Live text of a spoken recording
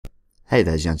Hey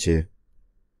there, XianShu.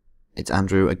 It's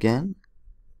Andrew again.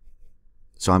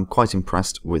 So I'm quite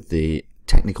impressed with the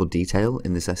technical detail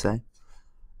in this essay.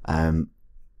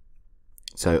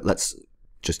 So let's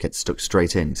just get stuck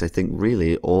straight in, because I think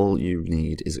really all you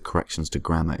need is corrections to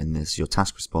grammar in this. Your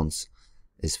task response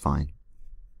is fine.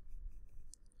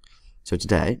 So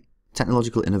today,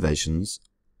 technological innovations,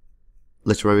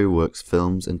 literary works,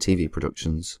 films and TV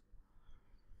productions,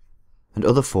 and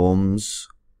other forms,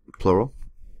 plural,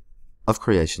 of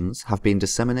creations have been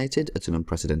disseminated at an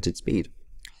unprecedented speed.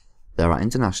 There are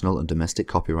international and domestic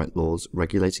copyright laws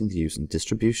regulating the use and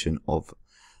distribution of,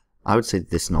 I would say,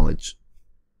 this knowledge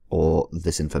or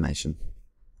this information,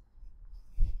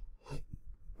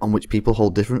 on which people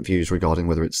hold different views regarding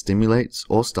whether it stimulates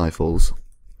or stifles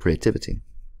creativity.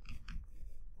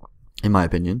 In my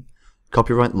opinion,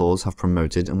 copyright laws have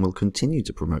promoted and will continue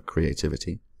to promote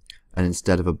creativity, and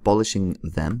instead of abolishing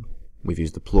them, we've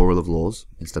used the plural of laws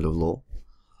instead of law.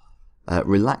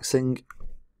 Relaxing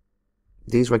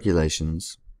these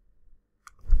regulations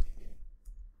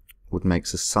would make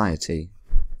society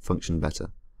function better.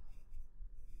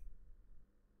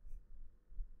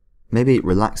 Maybe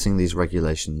relaxing these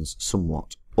regulations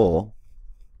somewhat, or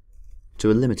to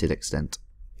a limited extent.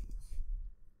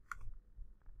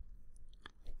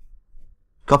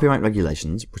 Copyright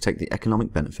regulations protect the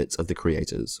economic benefits of the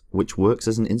creators, which works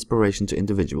as an inspiration to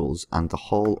individuals and the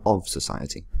whole of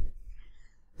society.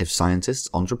 If scientists,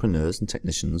 entrepreneurs and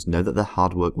technicians know that their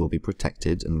hard work will be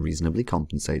protected and reasonably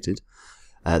compensated,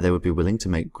 they would be willing to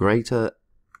make greater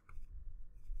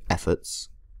efforts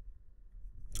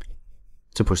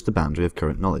to push the boundary of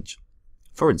current knowledge.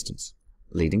 For instance,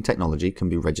 leading technology can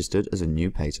be registered as a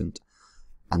new patent,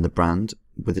 and the brand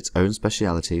with its own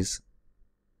specialities,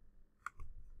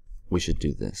 we should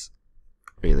do this,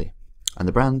 really, and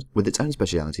the brand with its own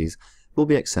specialities will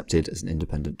be accepted as an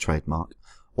independent trademark,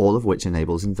 all of which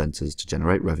enables inventors to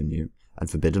generate revenue and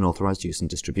forbid unauthorized use and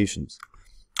distributions.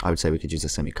 I would say we could use a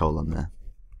semicolon there.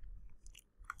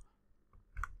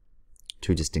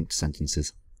 Two distinct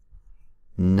sentences.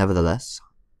 Nevertheless,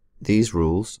 these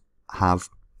rules have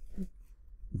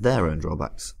their own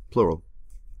drawbacks, plural.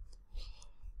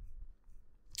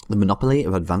 The monopoly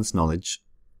of advanced knowledge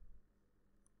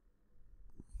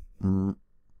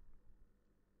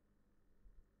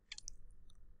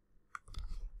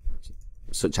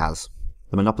such as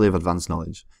the monopoly of advanced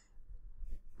knowledge,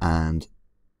 and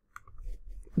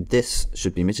this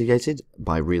should be mitigated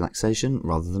by relaxation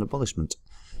rather than abolishment.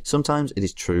 Sometimes it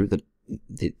is true that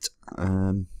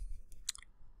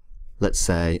let's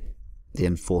say the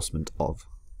enforcement of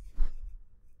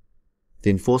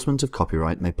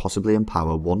copyright may possibly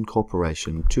empower one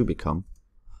corporation to become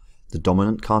the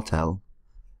dominant cartel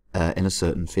in a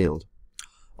certain field,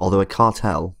 although a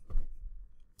cartel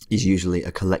is usually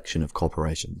a collection of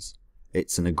corporations.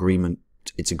 It's an agreement,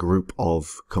 it's a group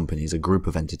of companies, a group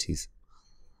of entities.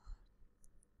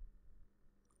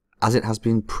 As it has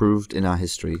been proved in our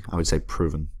history, I would say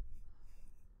proven,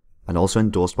 and also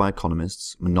endorsed by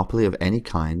economists, monopoly of any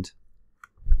kind,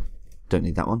 don't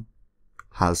need that one,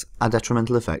 has a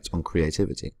detrimental effect on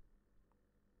creativity.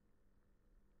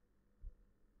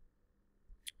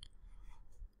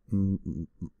 A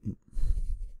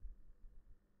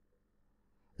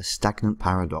stagnant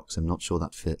paradox, I'm not sure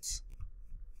that fits.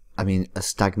 I mean, a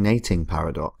stagnating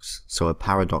paradox, so a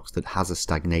paradox that has a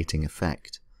stagnating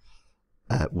effect,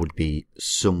 would be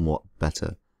somewhat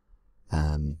better.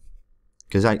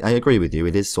 Because I agree with you,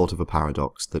 it is sort of a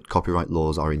paradox that copyright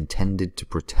laws are intended to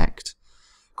protect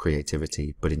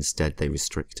creativity, but instead they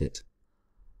restrict it.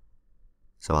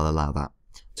 So I'll allow that.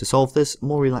 To solve this,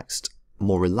 more relaxed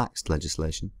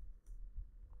legislation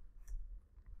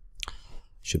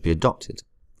should be adopted.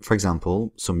 For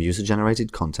example, some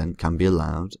user-generated content can be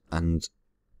allowed, and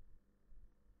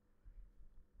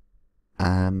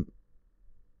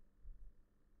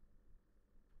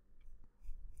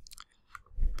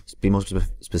be more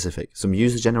specific. Some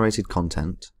user-generated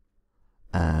content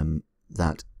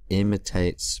that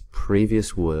imitates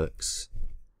previous works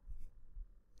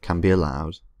can be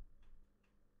allowed,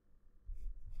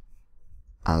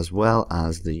 as well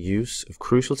as the use of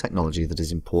crucial technology that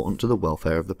is important to the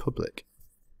welfare of the public.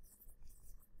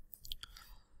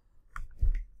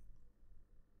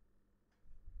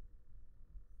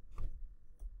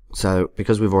 So,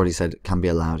 because we've already said it can be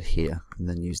allowed here, and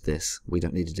then use this, we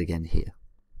don't need it again here.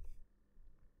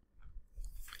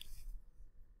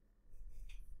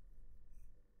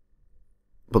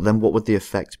 But then what would the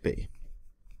effect be?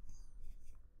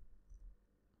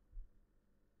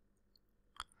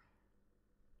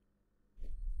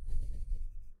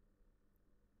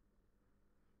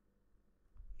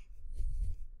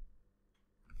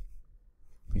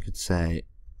 you could say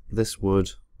this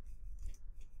would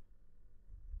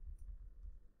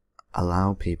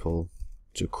allow people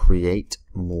to create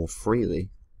more freely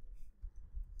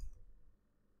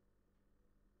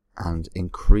and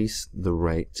increase the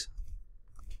rate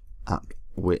at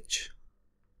which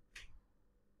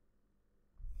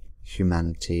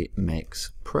humanity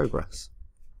makes progress.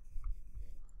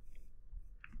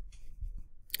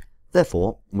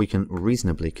 Therefore, we can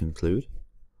reasonably conclude,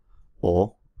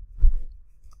 or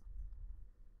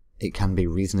it can be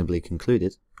reasonably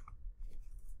concluded,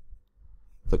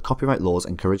 that copyright laws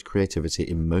encourage creativity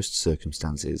in most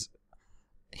circumstances.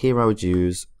 Here I would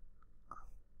use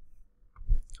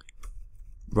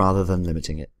rather than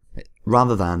limiting it.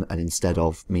 Rather than and instead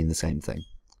of mean the same thing.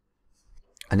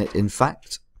 And it in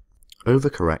fact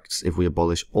overcorrects if we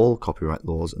abolish all copyright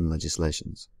laws and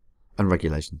legislations and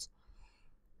regulations.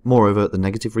 Moreover, the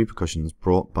negative repercussions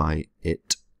brought by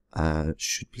it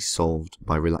should be solved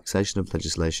by relaxation of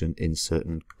legislation in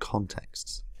certain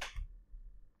contexts.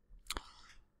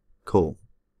 Cool.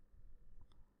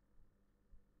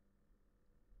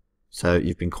 So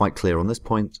you've been quite clear on this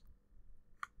point.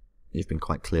 You've been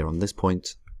quite clear on this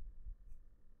point.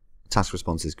 Task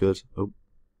response is good. Oh.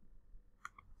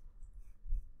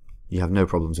 You have no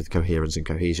problems with coherence and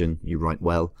cohesion. You write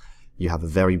well. You have a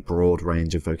very broad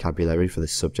range of vocabulary for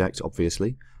this subject,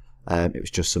 obviously. It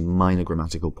was just some minor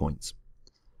grammatical points.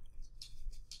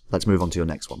 Let's move on to your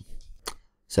next one.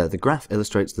 So the graph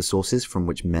illustrates the sources from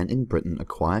which men in Britain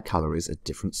acquire calories at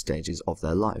different stages of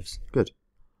their lives. Good.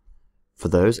 For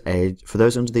those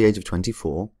under the age of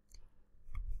 24,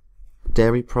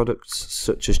 dairy products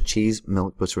such as cheese,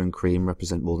 milk, butter and cream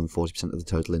represent more than 40% of the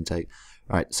total intake.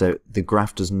 Alright, so the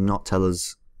graph does not tell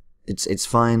us, it's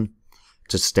fine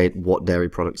to state what dairy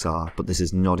products are, but this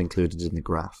is not included in the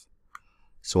graph.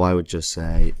 So I would just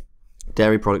say,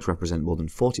 dairy products represent more than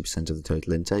 40% of the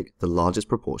total intake, the largest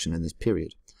proportion in this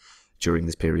period. During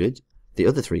this period, the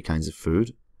other three kinds of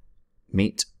food,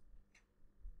 meat,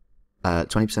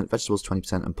 20%, vegetables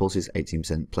 20%, and pulses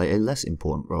 18%, play a less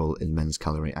important role in men's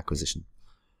calorie acquisition.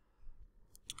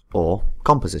 Or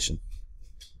composition.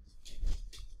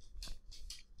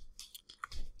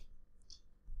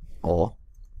 Or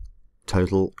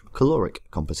total caloric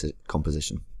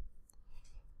composition.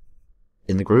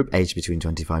 In the group aged between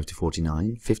 25 to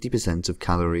 49, 50% of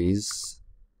calories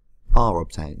are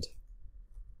obtained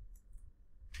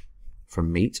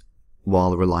from meat, while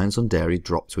the reliance on dairy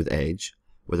drops with age,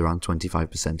 with around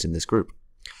 25% in this group.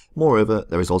 Moreover,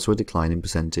 there is also a decline in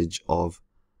percentage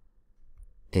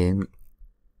in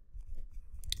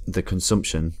the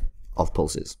consumption of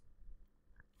pulses,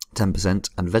 10%,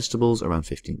 and vegetables around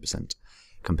 15%,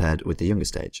 compared with the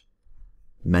youngest age.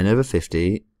 Men over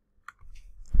 50,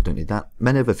 don't need that,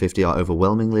 men over 50 are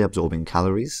overwhelmingly absorbing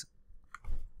calories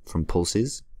from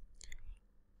pulses,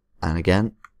 and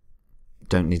again,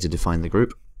 don't need to define the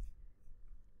group,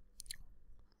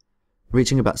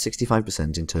 reaching about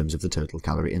 65% in terms of the total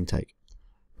calorie intake.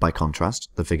 By contrast,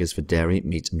 the figures for dairy,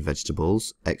 meat and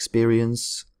vegetables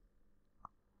experience...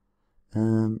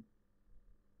 we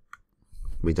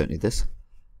don't need this.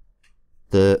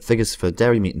 The figures for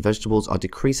dairy, meat and vegetables are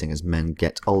decreasing as men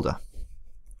get older,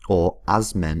 or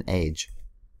as men age,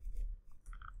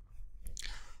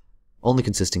 only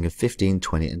consisting of 15,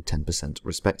 20 and 10%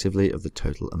 respectively of the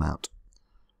total amount.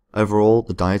 Overall,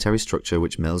 the dietary structure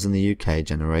which males in the UK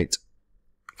generate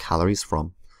calories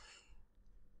from,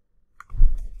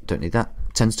 don't need that,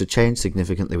 tends to change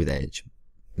significantly with age.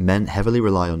 Men heavily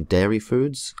rely on dairy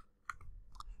foods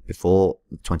before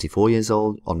 24 years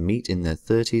old, on meat in their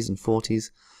 30s and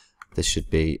 40s. This should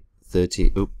be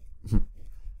 30s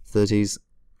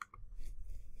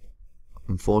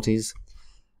and 40s,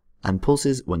 and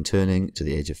pulses when turning to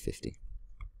the age of 50.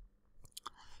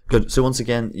 Good. So once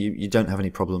again, you don't have any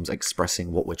problems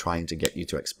expressing what we're trying to get you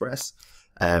to express,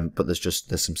 but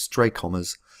there's some stray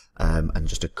commas and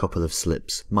just a couple of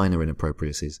slips, minor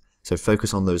inappropriacies. So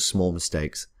focus on those small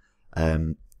mistakes.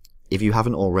 If you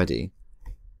haven't already,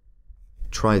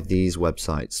 try these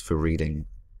websites for reading.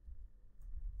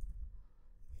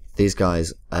 These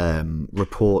guys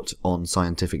report on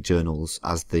scientific journals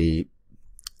as the...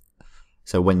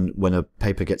 So when a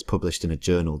paper gets published in a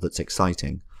journal that's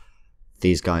exciting,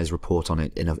 these guys report on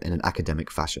it in an academic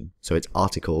fashion. So it's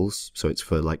articles, so it's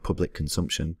for like public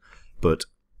consumption, but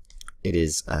it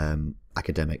is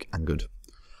academic and good.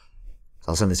 So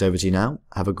I'll send this over to you now.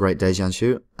 Have a great day,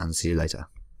 XianShu, and see you later.